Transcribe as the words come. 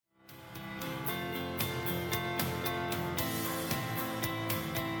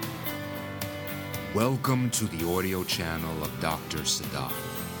Welcome to the audio channel of Dr. Sadat.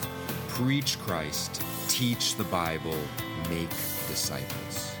 Preach Christ, teach the Bible, make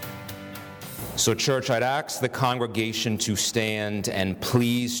disciples. So, church, I'd ask the congregation to stand and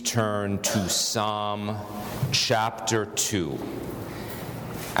please turn to Psalm chapter 2,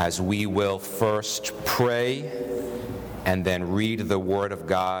 as we will first pray and then read the Word of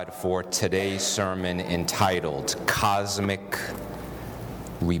God for today's sermon entitled Cosmic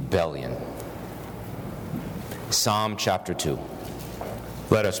Rebellion. Psalm chapter 2.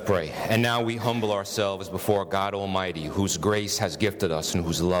 Let us pray. And now we humble ourselves before God Almighty, whose grace has gifted us and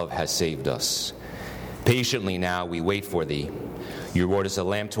whose love has saved us. Patiently now we wait for Thee. Your word is a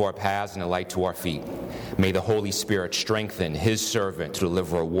lamp to our paths and a light to our feet. May the Holy Spirit strengthen His servant to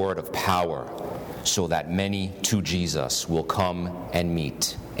deliver a word of power, so that many to Jesus will come and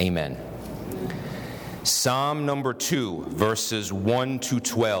meet. Amen. Psalm number 2, verses 1 to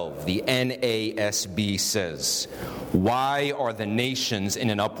 12, the NASB says, "Why are the nations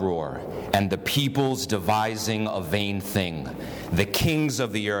in an uproar, and the peoples devising a vain thing? The kings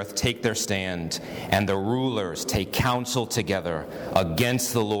of the earth take their stand, and the rulers take counsel together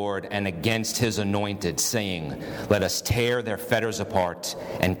against the Lord and against His anointed, saying, Let us tear their fetters apart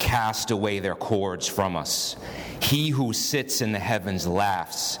and cast away their cords from us. He who sits in the heavens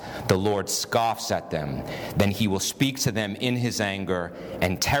laughs, the Lord scoffs at them. Then He will speak to them in His anger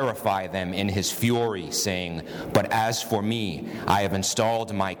and terrify them in His fury, saying, But as for me, I have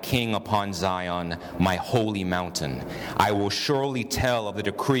installed my king upon Zion, my holy mountain. I will surely tell of the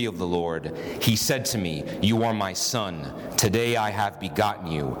decree of the Lord. He said to me, You are my son. Today I have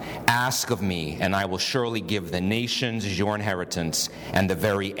begotten you. Ask of me, and I will surely give the nations as your inheritance, and the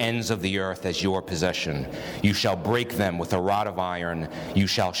very ends of the earth as your possession. You shall break them with a rod of iron. You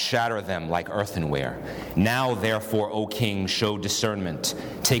shall shatter them like earthenware. Now, therefore, O king, show discernment.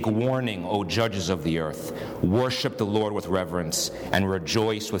 Take warning, O judges of the earth. Worship the Lord with reverence, and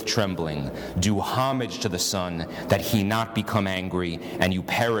rejoice with trembling. Do homage to the Son, that He not become angry, and you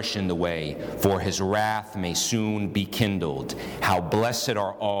perish in the way, for His wrath may soon be kindled. How blessed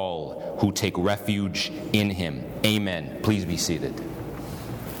are all who take refuge in Him. Amen. Please be seated.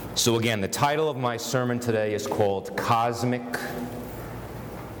 So again, the title of my sermon today is called Cosmic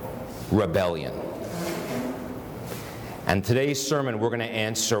Rebellion. And today's sermon, we're going to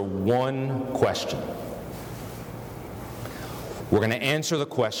answer one question. We're going to answer the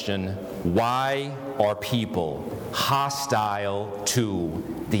question, why are people hostile to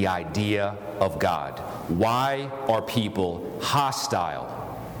the idea of God? Why are people hostile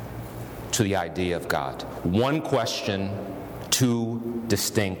to the idea of God? One question, two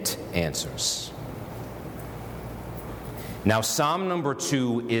distinct answers. Now, Psalm number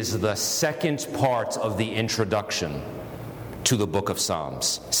 2 is the second part of the introduction to the book of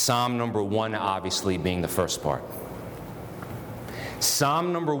Psalms. Psalm number 1, obviously, being the first part.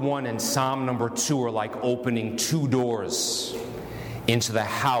 Psalm number 1 and Psalm number 2 are like opening two doors into the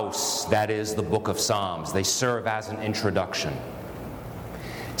house that is the book of Psalms. They serve as an introduction.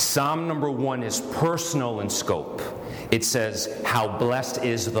 Psalm number 1 is personal in scope. It says, How blessed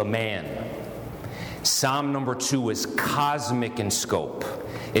is the man. Psalm number 2 is cosmic in scope.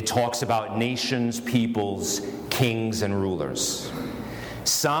 It talks about nations, peoples, kings, and rulers.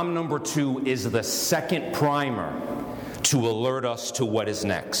 Psalm number 2 is the second primer to alert us to what is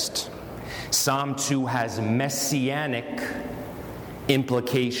next. Psalm 2 has messianic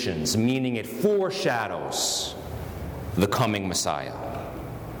implications, meaning it foreshadows the coming Messiah.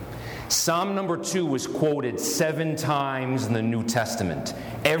 Psalm number 2 was quoted 7 times in the New Testament.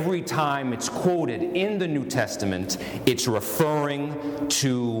 Every time it's quoted in the New Testament, it's referring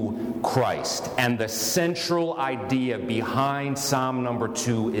to Christ. And the central idea behind Psalm number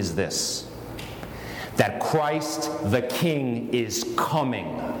 2 is this: that Christ the King is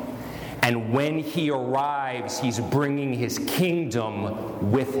coming. And when He arrives, He's bringing His kingdom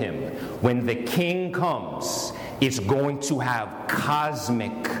with Him. When the King comes, it's going to have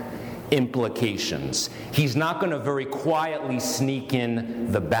cosmic implications. He's not going to very quietly sneak in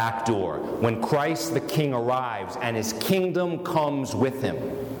the back door. When Christ the King arrives and His kingdom comes with Him,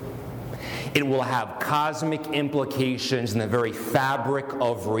 it will have cosmic implications, and the very fabric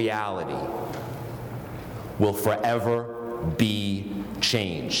of reality will forever be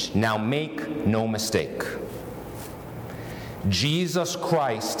changed. Now, make no mistake, Jesus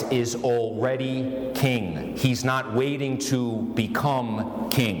Christ is already King. He's not waiting to become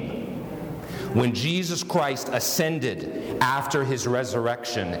King. When Jesus Christ ascended after His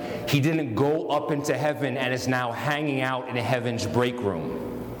resurrection, He didn't go up into heaven and is now hanging out in heaven's break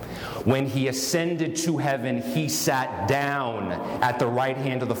room. When he ascended to heaven, he sat down at the right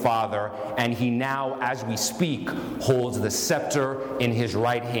hand of the Father, and he now, as we speak, holds the scepter in his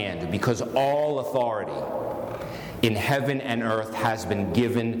right hand, because all authority in heaven and earth has been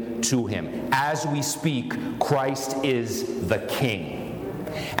given to him. As we speak, Christ is the King.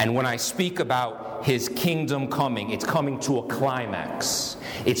 And when I speak about his kingdom coming, it's coming to a climax.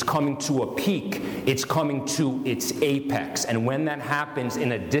 It's coming to a peak. It's coming to its apex. And when that happens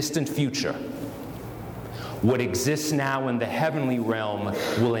in a distant future, what exists now in the heavenly realm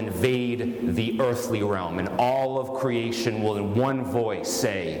will invade the earthly realm. And all of creation will in one voice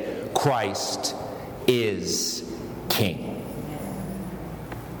say, Christ is King.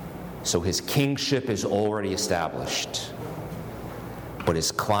 So his kingship is already established, but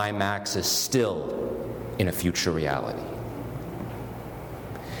his climax is still in a future reality.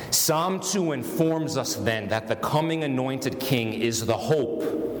 Psalm 2 informs us then that the coming anointed king is the hope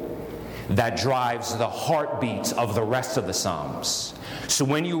that drives the heartbeats of the rest of the Psalms. So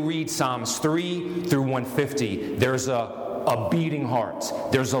when you read Psalms 3 through 150, there's a beating heart,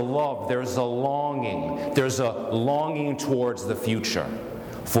 there's a love, there's a longing towards the future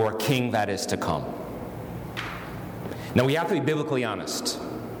for a king that is to come. Now we have to be biblically honest,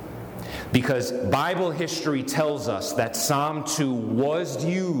 because Bible history tells us that Psalm 2 was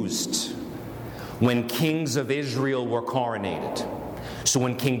used when kings of Israel were coronated. So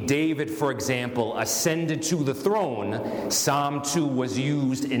when King David, for example, ascended to the throne, Psalm 2 was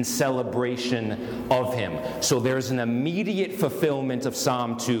used in celebration of him. So there's an immediate fulfillment of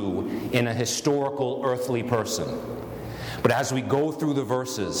Psalm 2 in a historical earthly person. But as we go through the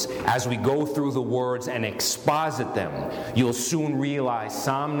verses, as we go through the words and exposit them, you'll soon realize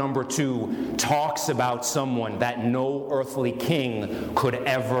Psalm number 2 talks about someone that no earthly king could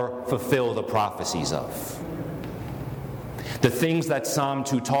ever fulfill the prophecies of. The things that Psalm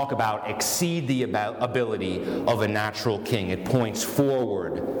 2 talk about exceed the ability of a natural king. It points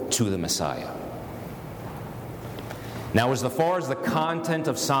forward to the Messiah. Now, as far as the content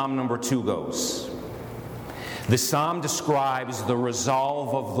of Psalm number 2 goes, the psalm describes the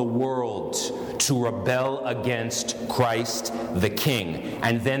resolve of the world to rebel against Christ the King.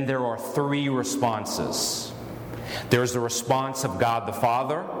 And then there are three responses. There's the response of God the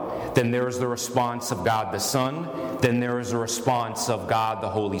Father, then there is the response of God the Son, then there is the response of God the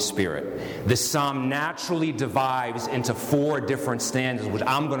Holy Spirit. The psalm naturally divides into four different stanzas, which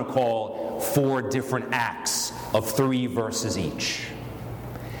I'm going to call four different acts of 3 verses each.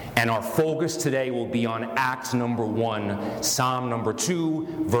 And our focus today will be on Act number 1, Psalm number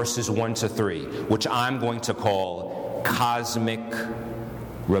 2, verses 1 to 3, which I'm going to call Cosmic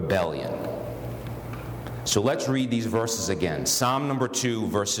Rebellion. So let's read these verses again. Psalm number 2,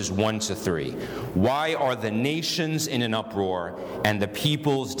 verses 1 to 3. Why are the nations in an uproar and the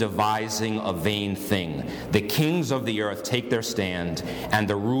peoples devising a vain thing? The kings of the earth take their stand, and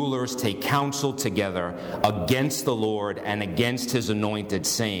the rulers take counsel together against the Lord and against his anointed,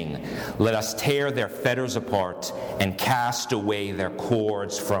 saying, let us tear their fetters apart and cast away their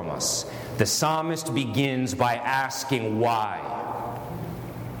cords from us. The psalmist begins by asking why,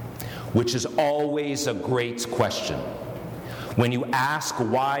 which is always a great question. When you ask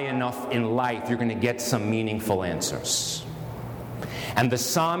why enough in life, you're going to get some meaningful answers. And the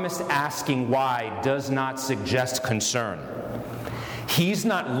psalmist asking why does not suggest concern. He's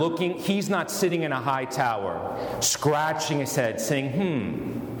not sitting in a high tower, scratching his head,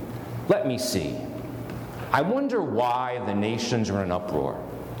 saying, let me see. I wonder why the nations are in an uproar.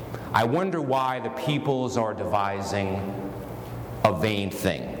 I wonder why the peoples are devising a vain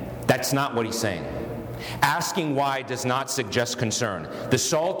thing. That's not what he's saying. Asking why does not suggest concern. The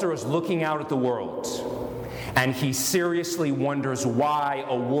Psalter is looking out at the world, and he seriously wonders why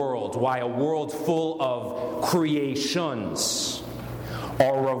a world full of creations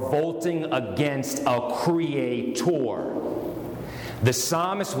are revolting against a creator. The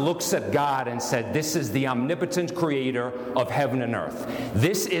psalmist looks at God and said, this is the omnipotent creator of heaven and earth.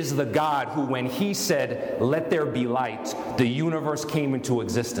 This is the God who, when he said, let there be light, the universe came into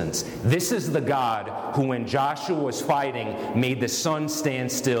existence. This is the God who, when Joshua was fighting, made the sun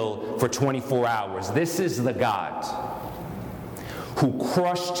stand still for 24 hours. This is the God who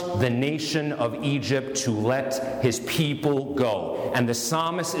crushed the nation of Egypt to let his people go. And the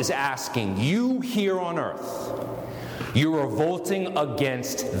psalmist is asking, you here on earth, you're revolting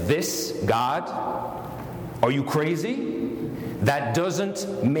against this God? Are you crazy? That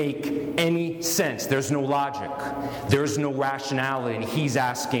doesn't make any sense. There's no logic. There's no rationality. And he's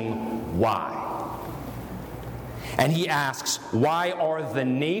asking, why? And he asks, why are the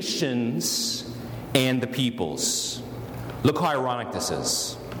nations and the peoples? Look how ironic this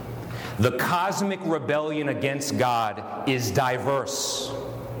is. The cosmic rebellion against God is diverse.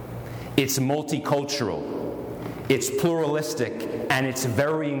 It's multicultural. It's pluralistic, and it's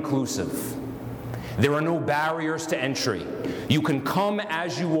very inclusive. There are no barriers to entry. You can come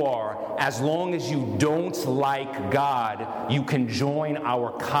as you are. As long as you don't like God, you can join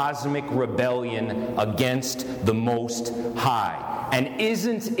our cosmic rebellion against the Most High. And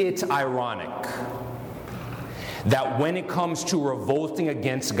isn't it ironic that when it comes to revolting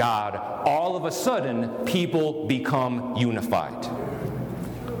against God, all of a sudden people become unified?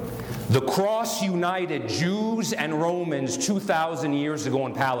 The cross united Jews and Romans 2,000 years ago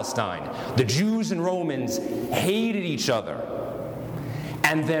in Palestine. The Jews and Romans hated each other.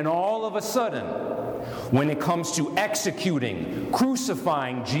 And then all of a sudden, when it comes to executing,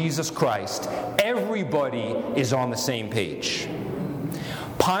 crucifying Jesus Christ, everybody is on the same page.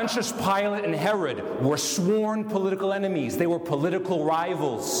 Pontius Pilate and Herod were sworn political enemies. They were political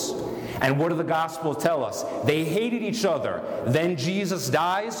rivals. And what do the Gospels tell us? They hated each other. Then Jesus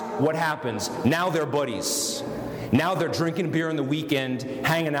dies. What happens? Now they're buddies. Now they're drinking beer on the weekend,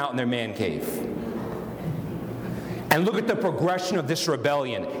 hanging out in their man cave. And look at the progression of this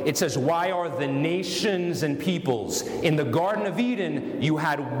rebellion. It says, why are the nations and peoples? In the Garden of Eden, you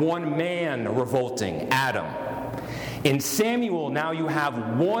had one man revolting, Adam. In Samuel, now you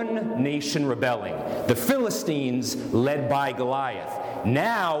have one nation rebelling, the Philistines led by Goliath.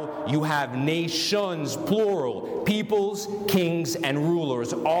 Now you have nations, plural, peoples, kings, and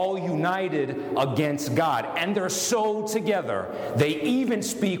rulers, all united against God. And they're so together, they even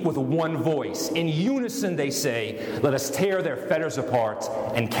speak with one voice. In unison they say, let us tear their fetters apart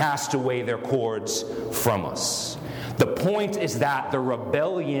and cast away their cords from us. The point is that the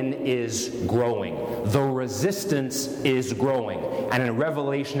rebellion is growing. The resistance is growing. And in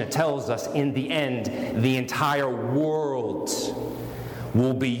Revelation it tells us, in the end, the entire world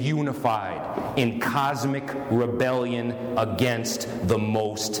will be unified in cosmic rebellion against the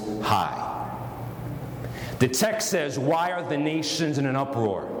Most High. The text says, why are the nations in an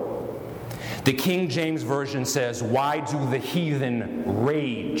uproar? The King James Version says, why do the heathen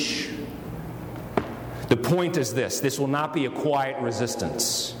rage? The point is this will not be a quiet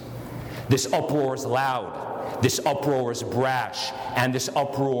resistance. This uproar is loud. This uproar is brash. And this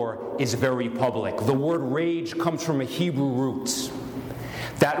uproar is very public. The word rage comes from a Hebrew root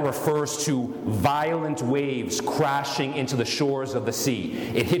that refers to violent waves crashing into the shores of the sea.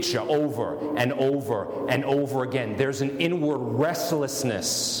 It hits you over and over and over again. There's an inward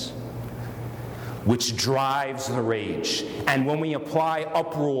restlessness which drives the rage. And when we apply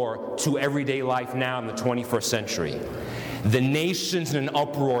uproar to everyday life now in the 21st century, the nations in an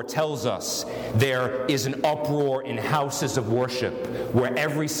uproar tells us there is an uproar in houses of worship where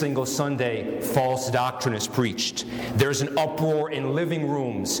every single Sunday false doctrine is preached. There's an uproar in living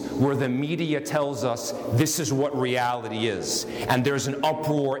rooms where the media tells us this is what reality is. And there's an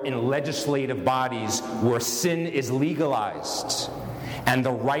uproar in legislative bodies where sin is legalized and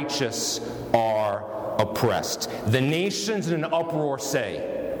the righteous are oppressed. The nations in an uproar say,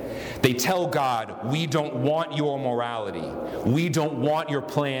 they tell God, we don't want your morality. We don't want your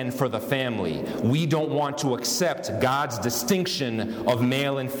plan for the family. We don't want to accept God's distinction of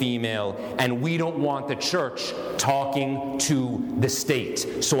male and female, and we don't want the church talking to the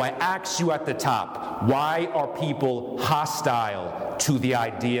state. So I ask you at the top, why are people hostile to the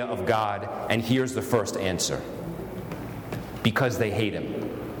idea of God? And here's the first answer. Because they hate him.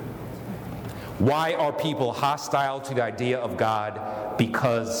 Why are people hostile to the idea of God?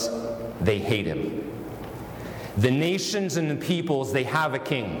 Because they hate him. The nations and the peoples, they have a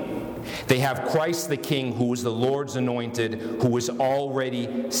king. They have Christ the King, who is the Lord's anointed, who is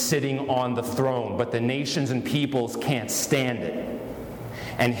already sitting on the throne. But the nations and peoples can't stand it.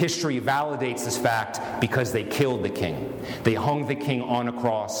 And history validates this fact because they killed the king. They hung the king on a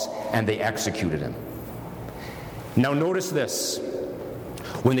cross and they executed him. Now notice this.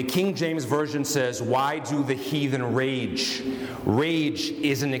 When the King James Version says, why do the heathen rage? Rage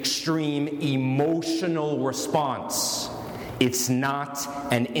is an extreme emotional response. It's not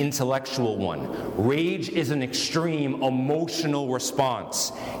an intellectual one. Rage is an extreme emotional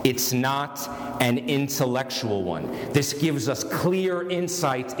response. It's not an intellectual one. This gives us clear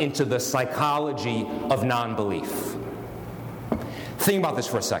insight into the psychology of non-belief. Think about this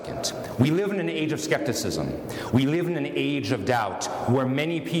for a second. We live in an age of skepticism. We live in an age of doubt where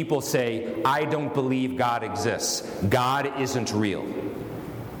many people say, I don't believe God exists. God isn't real.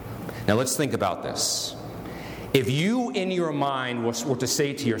 Now let's think about this. If you in your mind were to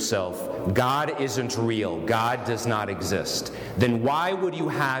say to yourself, God isn't real, God does not exist, then why would you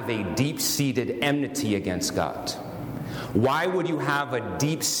have a deep-seated enmity against God? Why would you have a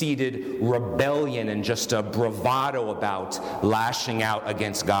deep-seated rebellion and just a bravado about lashing out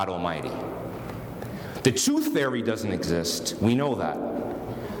against God Almighty? The tooth fairy doesn't exist. We know that.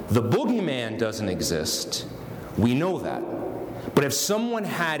 The boogeyman doesn't exist. We know that. But if someone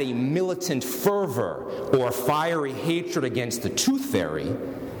had a militant fervor or a fiery hatred against the tooth fairy,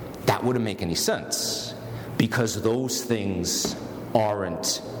 that wouldn't make any sense, because those things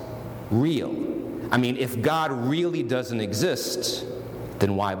aren't real. I mean, if God really doesn't exist,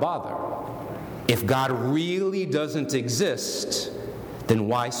 then why bother? If God really doesn't exist, then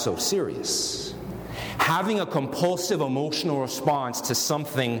why so serious? Having a compulsive emotional response to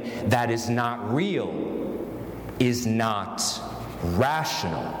something that is not real is not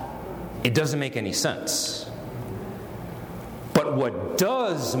rational. It doesn't make any sense. But what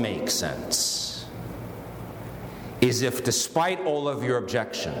does make sense is if, despite all of your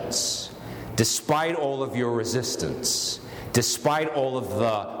objections, despite all of your resistance, despite all of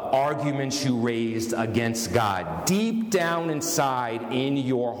the arguments you raised against God, deep down inside in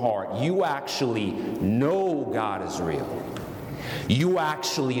your heart, you actually know God is real. You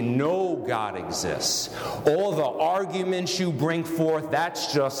actually know God exists. All the arguments you bring forth,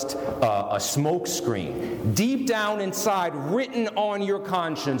 that's just a smokescreen. Deep down inside, written on your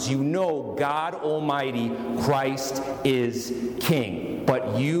conscience, you know God Almighty, Christ is King.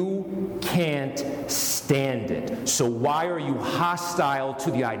 But you can't stand it. So why are you hostile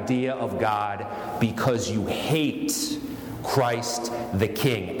to the idea of God? Because you hate Christ the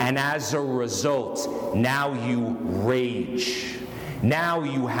King. And as a result, now you rage. Now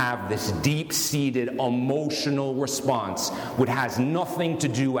you have this deep-seated emotional response, which has nothing to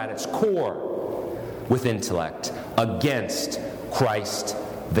do at its core with intellect, against Christ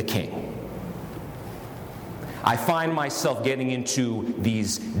the King. I find myself getting into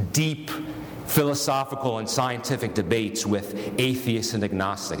these deep philosophical and scientific debates with atheists and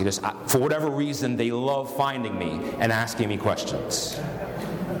agnostics. For whatever reason, they love finding me and asking me questions.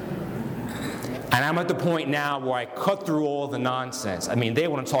 And I'm at the point now where I cut through all the nonsense. I mean, they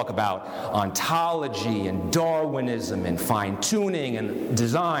want to talk about ontology and Darwinism and fine-tuning and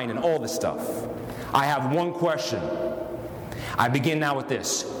design and all this stuff. I have one question. I begin now with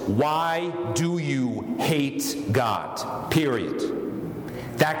this. Why do you hate God? Period.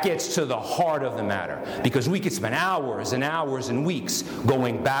 That gets to the heart of the matter, because we could spend hours and hours and weeks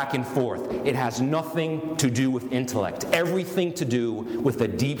going back and forth. It has nothing to do with intellect, everything to do with a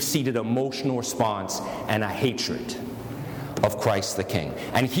deep-seated emotional response and a hatred of Christ the King.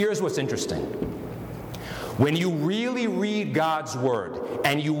 And here's what's interesting. When you really read God's Word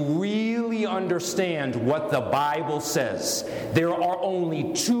and you really understand what the Bible says, there are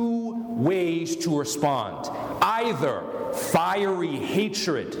only two ways to respond. Either fiery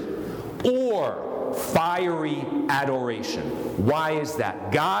hatred or fiery adoration. Why is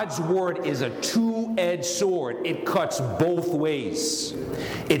that? God's Word is a two-edged sword. It cuts both ways.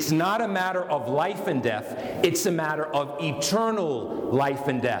 It's not a matter of life and death. It's a matter of eternal life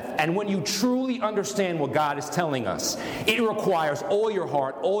and death. And when you truly understand what God is telling us, it requires all your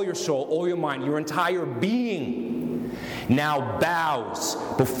heart, all your soul, all your mind, your entire being now bows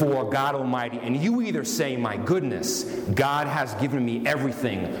before God Almighty. And you either say, my goodness, God has given me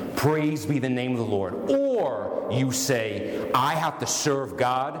everything. Praise be the name of the Lord. Or you say, I have to serve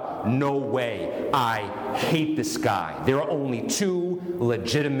God? No way. I hate this guy. There are only two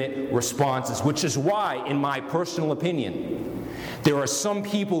legitimate responses, which is why, in my personal opinion, there are some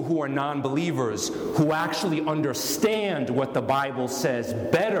people who are non-believers who actually understand what the Bible says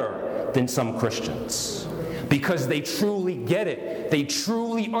better than some Christians. Because they truly get it. They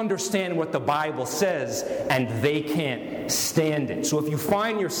truly understand what the Bible says, and they can't stand it. So if you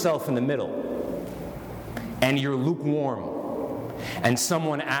find yourself in the middle, and you're lukewarm, and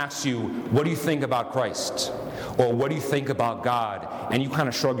someone asks you, what do you think about Christ? Or what do you think about God? And you kind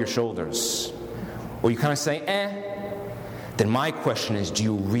of shrug your shoulders. Or you kind of say, then my question is, do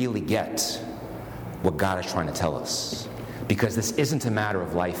you really get what God is trying to tell us? Because this isn't a matter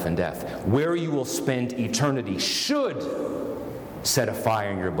of life and death. Where you will spend eternity should set a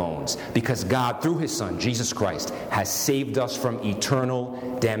fire in your bones, because God, through His Son, Jesus Christ, has saved us from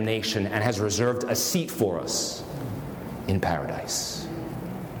eternal damnation and has reserved a seat for us in paradise.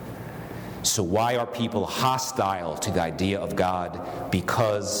 So why are people hostile to the idea of God?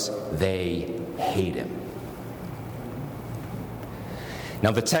 Because they hate Him.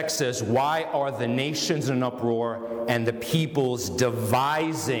 Now the text says, why are the nations in an uproar and the peoples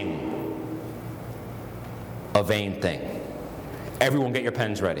devising a vain thing? Everyone get your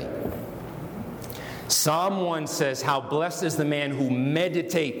pens ready. Psalm 1 says, how blessed is the man who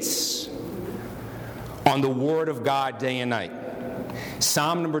meditates on the word of God day and night.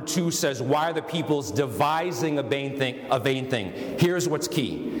 Psalm number 2 says, why are the peoples devising a vain thing? Here's what's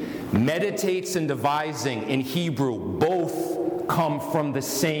key. Meditates and devising in Hebrew both come from the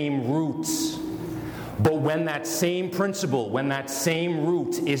same roots. But when that same principle, when that same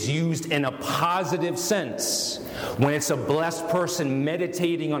root is used in a positive sense, when it's a blessed person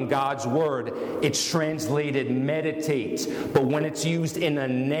meditating on God's word, it's translated meditate. But when it's used in a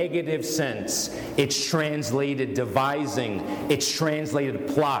negative sense, it's translated devising, it's translated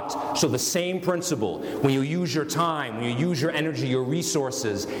plot. So the same principle, when you use your time, when you use your energy, your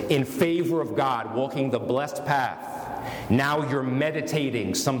resources in favor of God, walking the blessed path, now you're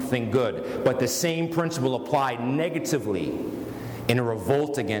meditating something good. But the same principle applied negatively in a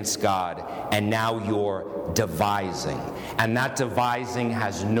revolt against God, and now you're devising. And that devising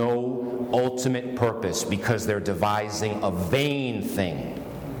has no ultimate purpose because they're devising a vain thing.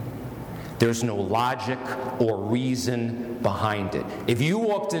 There's no logic or reason behind it. If you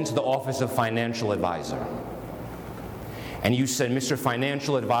walked into the office of financial advisor and you said, Mr.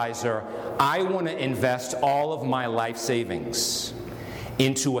 Financial Advisor, I want to invest all of my life savings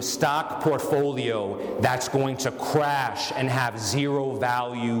into a stock portfolio that's going to crash and have zero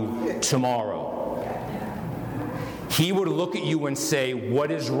value tomorrow, he would look at you and say, what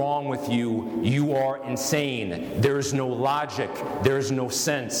is wrong with you? You are insane. There's no logic. There's no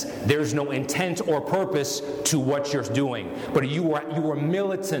sense. There's no intent or purpose to what you're doing. But you are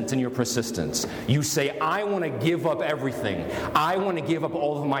militant in your persistence. You say, I want to give up everything. I want to give up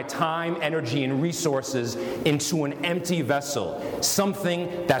all of my time, energy, and resources into an empty vessel,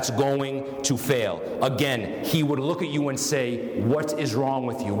 something that's going to fail. Again, he would look at you and say, what is wrong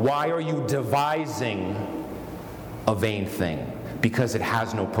with you? Why are you devising a vain thing? Because it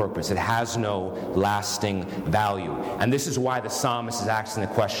has no purpose. It has no lasting value. And this is why the psalmist is asking the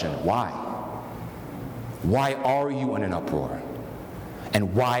question, why? Why are you in an uproar?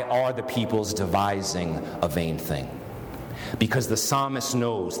 And why are the peoples devising a vain thing? Because the psalmist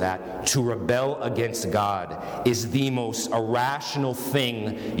knows that to rebel against God is the most irrational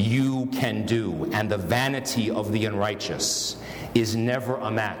thing you can do, and the vanity of the unrighteous is never a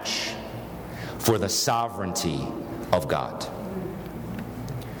match for the sovereignty of God.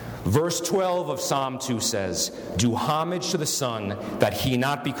 Verse 12 of Psalm 2 says, do homage to the Son, that he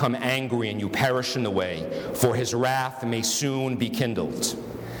not become angry and you perish in the way, for his wrath may soon be kindled.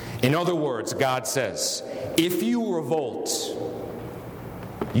 In other words, God says, if you revolt,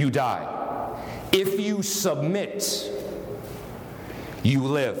 you die. If you submit, you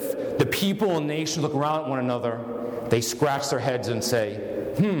live. The people and nations look around at one another, they scratch their heads and say,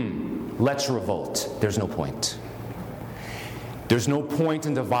 let's revolt. There's no point. There's no point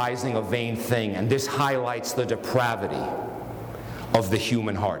in devising a vain thing, and this highlights the depravity of the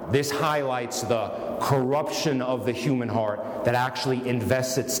human heart. This highlights the corruption of the human heart that actually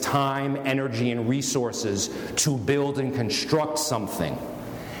invests its time, energy, and resources to build and construct something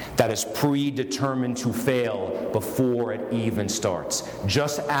that is predetermined to fail before it even starts.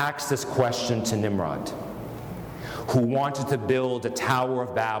 Just ask this question to Nimrod, who wanted to build a Tower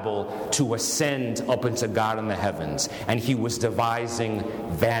of Babel to ascend up into God in the heavens. And he was devising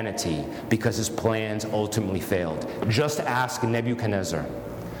vanity because his plans ultimately failed. Just ask Nebuchadnezzar,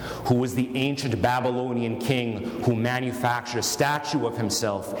 who was the ancient Babylonian king who manufactured a statue of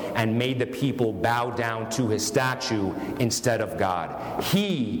himself and made the people bow down to his statue instead of God.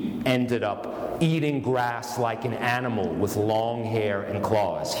 He ended up eating grass like an animal with long hair and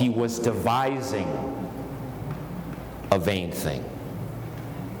claws. He was devising a vain thing.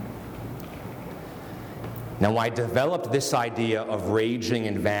 Now, I developed this idea of raging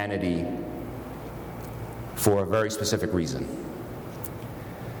and vanity for a very specific reason.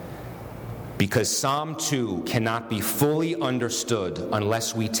 Because Psalm 2 cannot be fully understood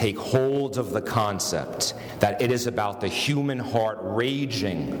unless we take hold of the concept that it is about the human heart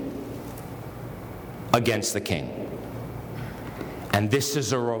raging against the king. And this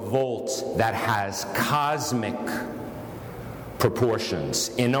is a revolt that has cosmic proportions.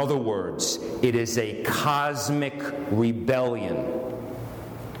 In other words, it is a cosmic rebellion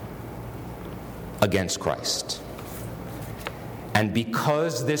against Christ. And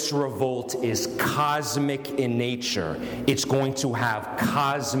because this revolt is cosmic in nature, it's going to have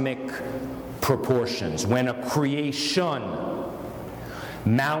cosmic proportions. When a creation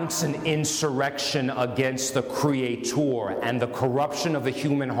mounts an insurrection against the Creator and the corruption of the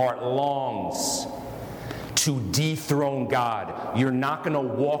human heart longs to dethrone God, you're not going to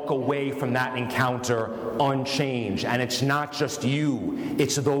walk away from that encounter unchanged. And it's not just you,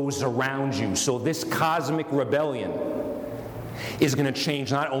 it's those around you. So this cosmic rebellion is going to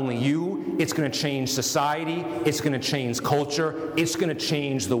change not only you, it's going to change society, it's going to change culture, it's going to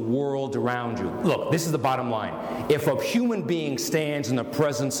change the world around you. Look, this is the bottom line. If a human being stands in the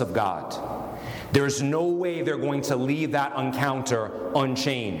presence of God, there's no way they're going to leave that encounter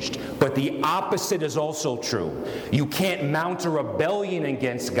unchanged. But the opposite is also true. You can't mount a rebellion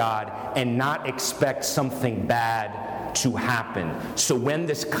against God and not expect something bad to happen. So when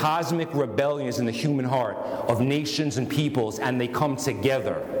this cosmic rebellion is in the human heart of nations and peoples, and they come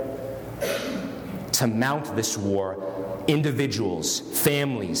together to mount this war, individuals,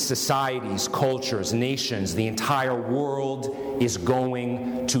 families, societies, cultures, nations, the entire world is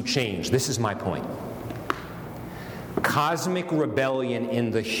going to change. This is my point. Cosmic rebellion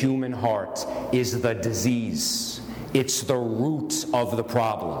in the human heart is the disease. It's the root of the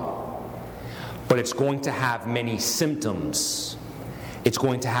problem. But it's going to have many symptoms. It's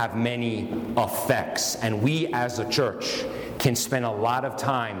going to have many effects. And we as a church can spend a lot of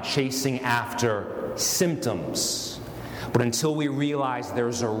time chasing after symptoms. But until we realize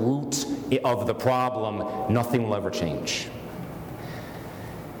there's a root of the problem, nothing will ever change.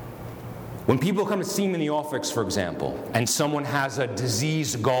 When people come to see me in the office, for example, and someone has a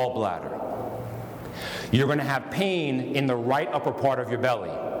diseased gallbladder, you're going to have pain in the right upper part of your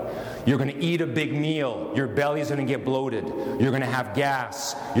belly. You're going to eat a big meal. Your belly is going to get bloated. You're going to have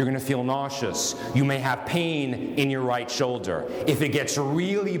gas. You're going to feel nauseous. You may have pain in your right shoulder. If it gets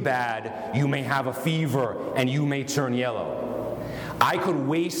really bad, you may have a fever and you may turn yellow. I could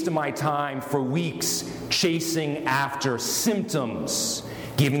waste my time for weeks chasing after symptoms,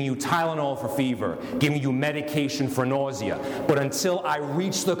 giving you Tylenol for fever, giving you medication for nausea. But until I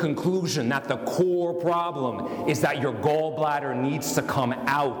reach the conclusion that the core problem is that your gallbladder needs to come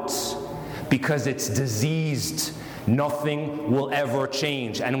out because it's diseased, nothing will ever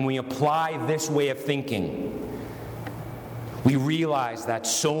change. And when we apply this way of thinking, we realize that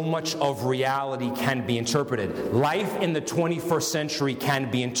so much of reality can be interpreted. Life in the 21st century can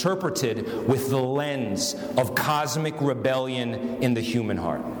be interpreted with the lens of cosmic rebellion in the human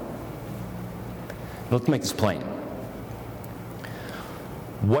heart. Let's make this plain.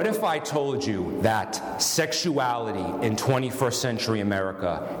 What if I told you that sexuality in 21st century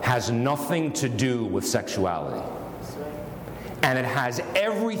America has nothing to do with sexuality? And it has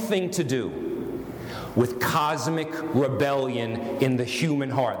everything to do with cosmic rebellion in the human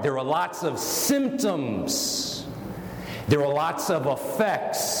heart. There are lots of symptoms. There are lots of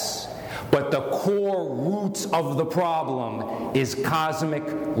effects. But the core root of the problem is cosmic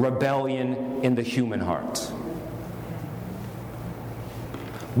rebellion in the human heart.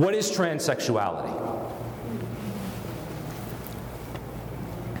 What is transsexuality?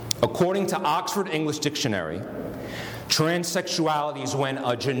 According to Oxford English Dictionary, transsexuality is when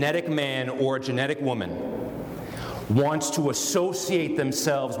a genetic man or a genetic woman wants to associate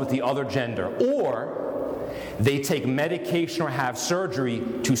themselves with the other gender, or they take medication or have surgery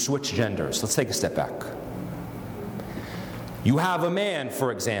to switch genders. Let's take a step back. You have a man,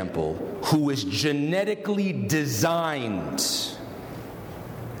 for example, who is genetically designed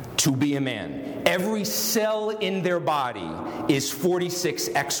to be a man. Every cell in their body is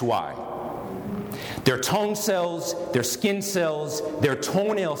 46XY. Their tongue cells, their skin cells, their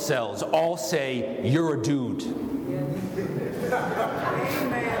toenail cells all say, "You're a dude."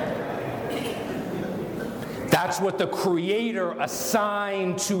 That's what the Creator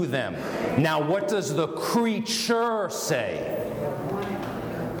assigned to them. Now, what does the creature say?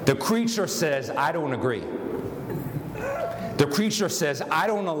 The creature says, "I don't agree." The creature says, I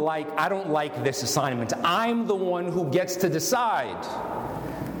don't like this assignment. I'm the one who gets to decide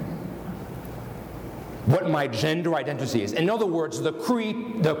what my gender identity is. In other words, the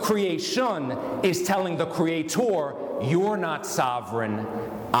creation is telling the Creator, you're not sovereign,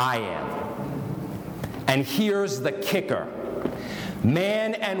 I am. And here's the kicker.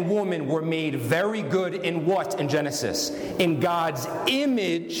 Man and woman were made very good in what in Genesis? In God's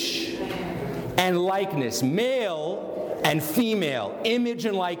image and likeness. Male and female, image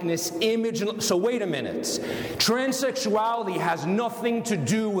and likeness, so wait a minute. Transsexuality has nothing to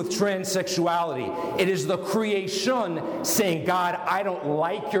do with transsexuality. It is the creation saying, God, I don't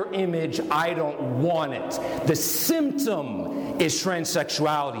like your image, I don't want it. The symptom is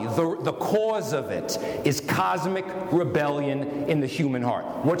transsexuality. The cause of it is cosmic rebellion in the human heart.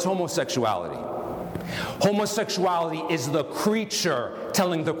 What's homosexuality? Homosexuality is the creature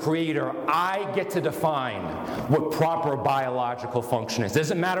telling the Creator, I get to define what proper biological function is. It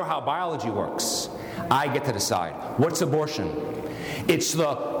doesn't matter how biology works. I get to decide. What's abortion? It's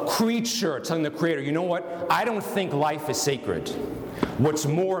the creature telling the Creator, you know what? I don't think life is sacred. What's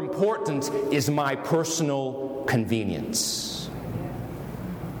more important is my personal convenience.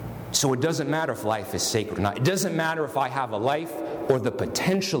 So it doesn't matter if life is sacred or not. It doesn't matter if I have a life or the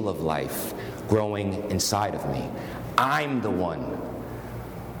potential of life growing inside of me. I'm the one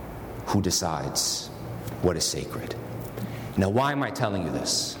who decides what is sacred. Now, why am I telling you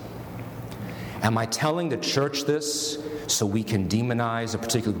this? Am I telling the church this so we can demonize a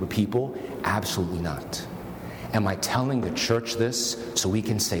particular group of people? Absolutely not. Am I telling the church this so we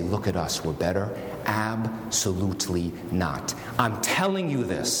can say, look at us, we're better? Absolutely not. I'm telling you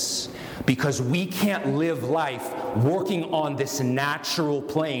this because we can't live life working on this natural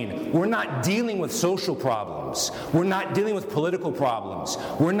plane. We're not dealing with social problems. We're not dealing with political problems.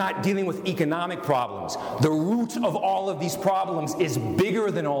 We're not dealing with economic problems. The root of all of these problems is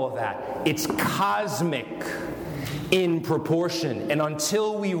bigger than all of that. It's cosmic in proportion. And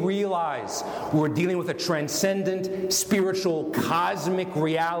until we realize we're dealing with a transcendent, spiritual, cosmic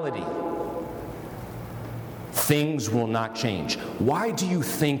reality, things will not change. Why do you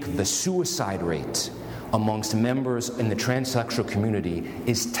think the suicide rate amongst members in the transsexual community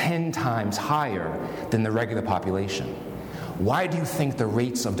is 10 times higher than the regular population? Why do you think the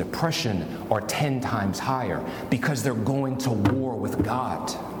rates of depression are 10 times higher? Because they're going to war with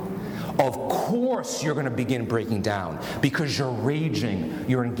God. Of course you're going to begin breaking down because you're raging,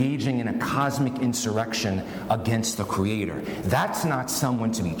 you're engaging in a cosmic insurrection against the Creator. That's not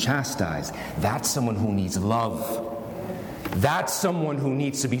someone to be chastised. That's someone who needs love. That's someone who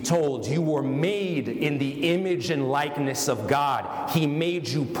needs to be told, you were made in the image and likeness of God. He made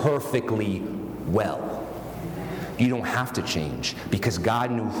you perfectly well. You don't have to change because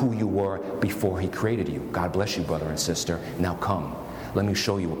God knew who you were before He created you. God bless you, brother and sister. Now come. Let me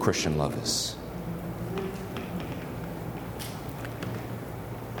show you what Christian love is.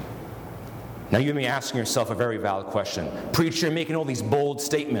 Now you may be asking yourself a very valid question. Preacher, you're making all these bold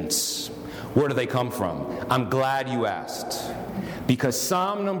statements. Where do they come from? I'm glad you asked. Because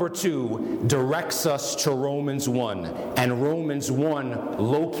Psalm number 2 directs us to Romans 1, and Romans 1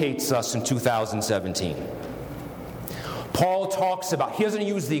 locates us in 2017. Paul talks about, he doesn't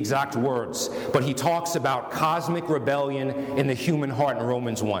use the exact words, but he talks about cosmic rebellion in the human heart in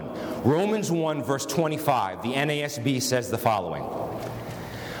Romans 1. Romans 1 verse 25, the NASB says the following.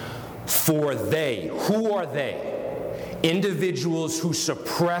 For they, who are they? Individuals who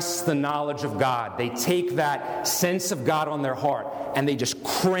suppress the knowledge of God. They take that sense of God on their heart and they just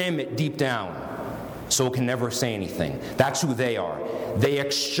cram it deep down so it can never say anything. That's who they are. They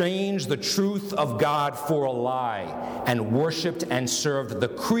exchanged the truth of God for a lie and worshipped and served the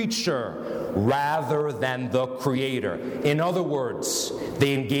creature rather than the Creator. In other words,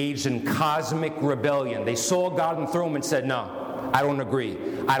 they engaged in cosmic rebellion. They saw God on the throne and said, no, I don't agree.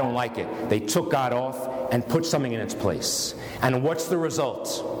 I don't like it. They took God off and put something in its place. And what's the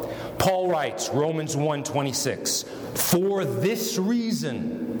result? Paul writes, Romans 1:26, for this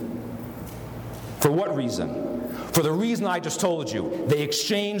reason. For what reason? For the reason I just told you. They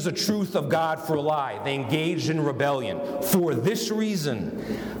exchanged the truth of God for a lie. They engaged in rebellion. For this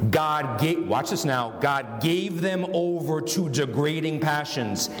reason, God gave, watch this now, God gave them over to degrading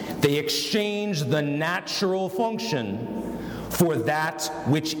passions. They exchanged the natural function for that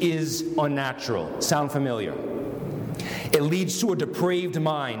which is unnatural. Sound familiar? It leads to a depraved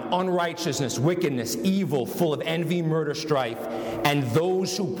mind, unrighteousness, wickedness, evil, full of envy, murder, strife, and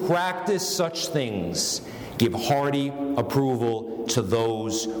those who practice such things give hearty approval to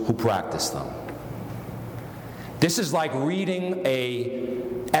those who practice them. This is like reading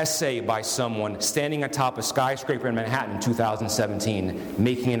an essay by someone standing atop a skyscraper in Manhattan in 2017,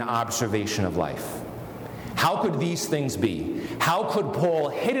 making an observation of life. How could these things be? How could Paul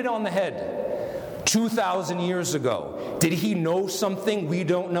hit it on the head 2,000 years ago? Did he know something we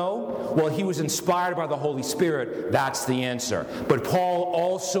don't know? Well, he was inspired by the Holy Spirit. That's the answer. But Paul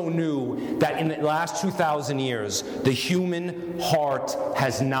also knew that in the last 2,000 years, the human heart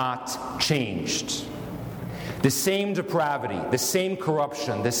has not changed. The same depravity, the same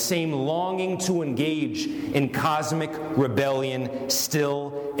corruption, the same longing to engage in cosmic rebellion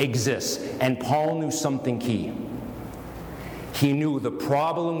still exists. And Paul knew something key. He knew the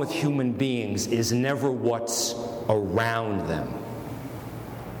problem with human beings is never what's around them.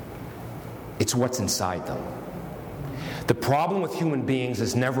 It's what's inside them. The problem with human beings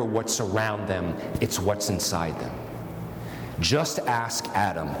is never what's around them, it's what's inside them. Just ask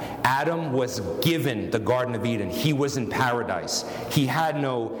Adam. Adam was given the Garden of Eden. He was in paradise. He had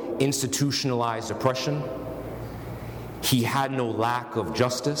no institutionalized oppression. He had no lack of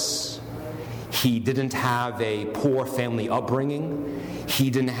justice. He didn't have a poor family upbringing. He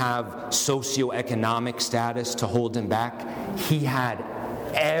didn't have socioeconomic status to hold him back. He had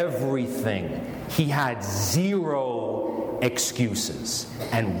everything. He had zero excuses.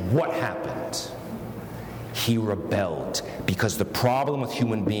 And what happened? He rebelled, because the problem with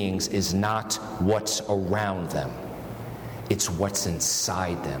human beings is not what's around them. It's what's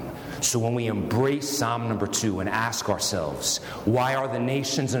inside them. So when we embrace Psalm number 2 and ask ourselves, why are the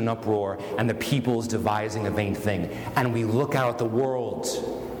nations in an uproar and the peoples devising a vain thing? And we look out at the world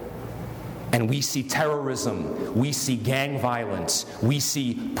and we see terrorism, we see gang violence, we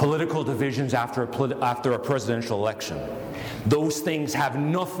see political divisions after a presidential election. Those things have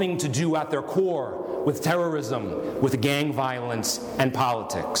nothing to do at their core with terrorism, with gang violence, and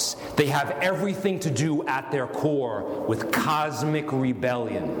politics. They have everything to do at their core with cosmic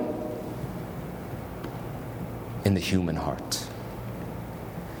rebellion in the human heart.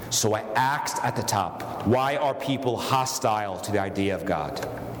 So I asked at the top, why are people hostile to the idea of God?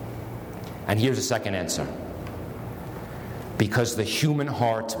 And here's the second answer. Because the human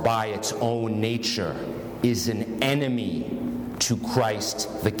heart, by its own nature, is an enemy to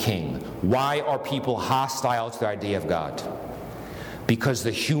Christ the King. Why are people hostile to the idea of God? Because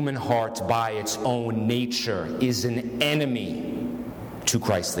the human heart, by its own nature, is an enemy to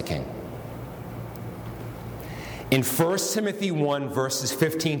Christ the King. In 1 Timothy 1, verses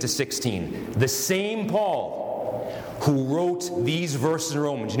 15 to 16, the same Paul who wrote these verses in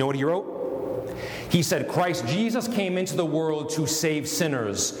Romans, you know what he wrote? He said, Christ Jesus came into the world to save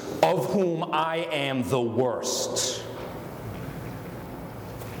sinners, of whom I am the worst.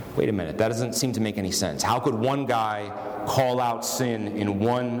 Wait a minute, that doesn't seem to make any sense. How could one guy call out sin in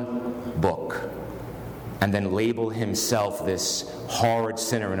one book and then label himself this horrid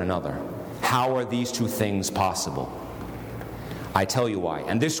sinner in another? How are these two things possible? I tell you why.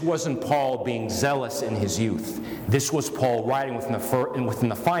 And this wasn't Paul being zealous in his youth. This was Paul writing within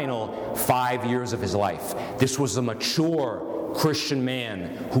the final 5 years of his life. This was a mature Christian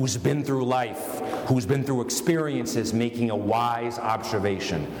man who's been through life, who's been through experiences, making a wise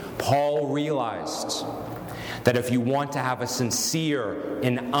observation. Paul realized that if you want to have a sincere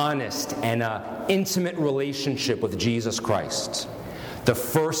and honest and intimate relationship with Jesus Christ, the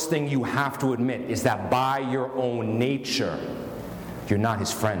first thing you have to admit is that by your own nature, you're not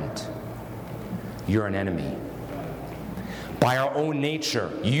his friend. You're an enemy. By our own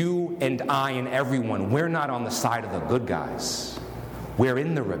nature, you and I and everyone, we're not on the side of the good guys. We're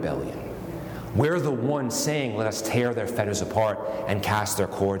in the rebellion. We're the ones saying, let us tear their fetters apart and cast their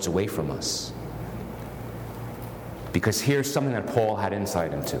cords away from us. Because here's something that Paul had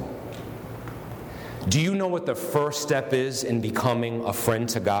insight into. Do you know what the first step is in becoming a friend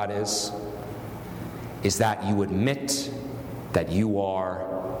to God is? Is that you admit that you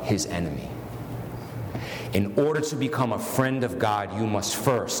are his enemy. In order to become a friend of God, you must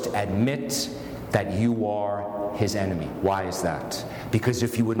first admit that you are his enemy. Why is that? Because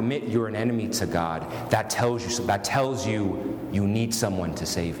if you admit you're an enemy to God, that tells you you need someone to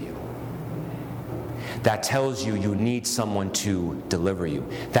save you. That tells you you need someone to deliver you.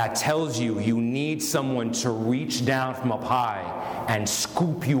 That tells you you need someone to reach down from up high and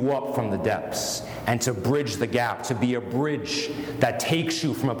scoop you up from the depths, and to bridge the gap, to be a bridge that takes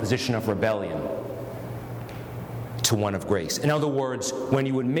you from a position of rebellion to one of grace. In other words, when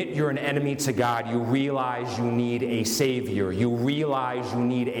you admit you're an enemy to God, you realize you need a Savior. You realize you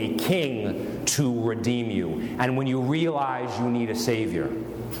need a King to redeem you. And when you realize you need a Savior,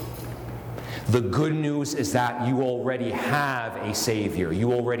 the good news is that you already have a Savior.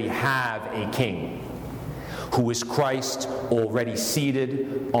 You already have a King, who is Christ, already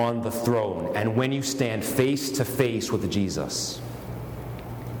seated on the throne. And when you stand face to face with Jesus,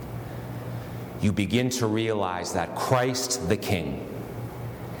 you begin to realize that Christ the King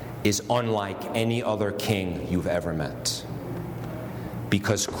is unlike any other king you've ever met.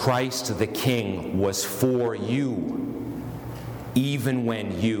 Because Christ the King was for you, even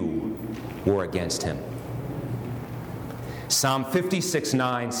when you were against him. Psalm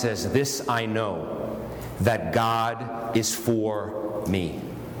 56:9 says, "This I know, that God is for me."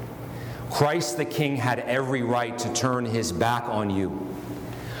 Christ the King had every right to turn his back on you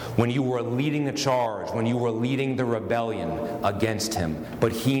when you were leading the charge, when you were leading the rebellion against him,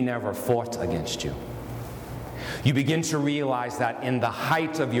 but he never fought against you. You begin to realize that in the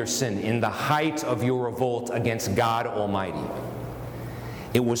height of your sin, in the height of your revolt against God Almighty,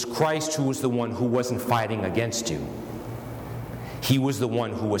 it was Christ who was the one who wasn't fighting against you. He was the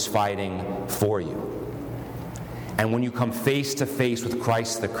one who was fighting for you. And when you come face to face with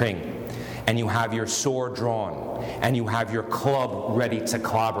Christ the King, and you have your sword drawn, and you have your club ready to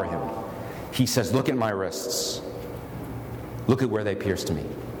clobber him, he says, "Look at my wrists. Look at where they pierced me.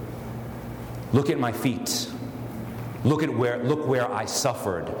 Look at my feet. Look where I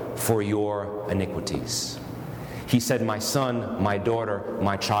suffered for your iniquities." He said, "My son, my daughter,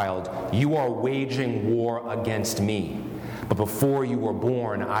 my child, you are waging war against me. But before you were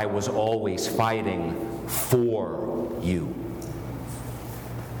born, I was always fighting for you."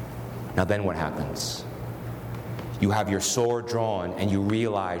 Now then what happens? You have your sword drawn and you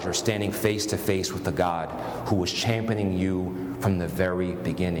realize you're standing face to face with the God who was championing you from the very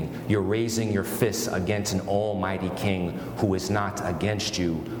beginning. You're raising your fists against an almighty king who is not against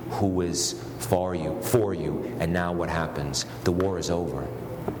you, who is for you. And now what happens? The war is over.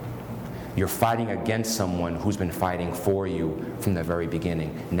 You're fighting against someone who's been fighting for you from the very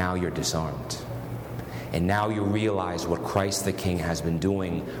beginning. Now you're disarmed. And now you realize what Christ the King has been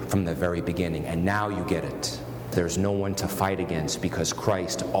doing from the very beginning. And now you get it. There's no one to fight against because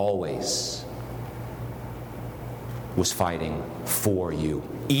Christ always was fighting for you,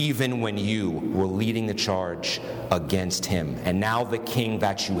 even when you were leading the charge against him. And now the king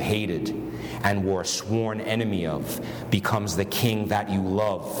that you hated and were a sworn enemy of becomes the king that you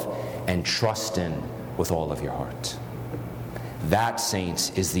love and trust in with all of your heart. That,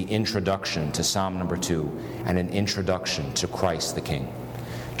 saints, is the introduction to Psalm number 2 and an introduction to Christ the King.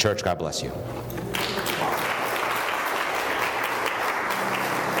 Church, God bless you.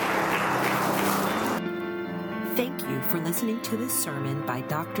 Thank you for listening to this sermon by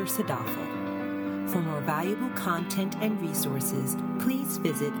Dr. Sadafel. For more valuable content and resources, please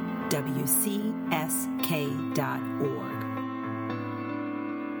visit wcsk.org.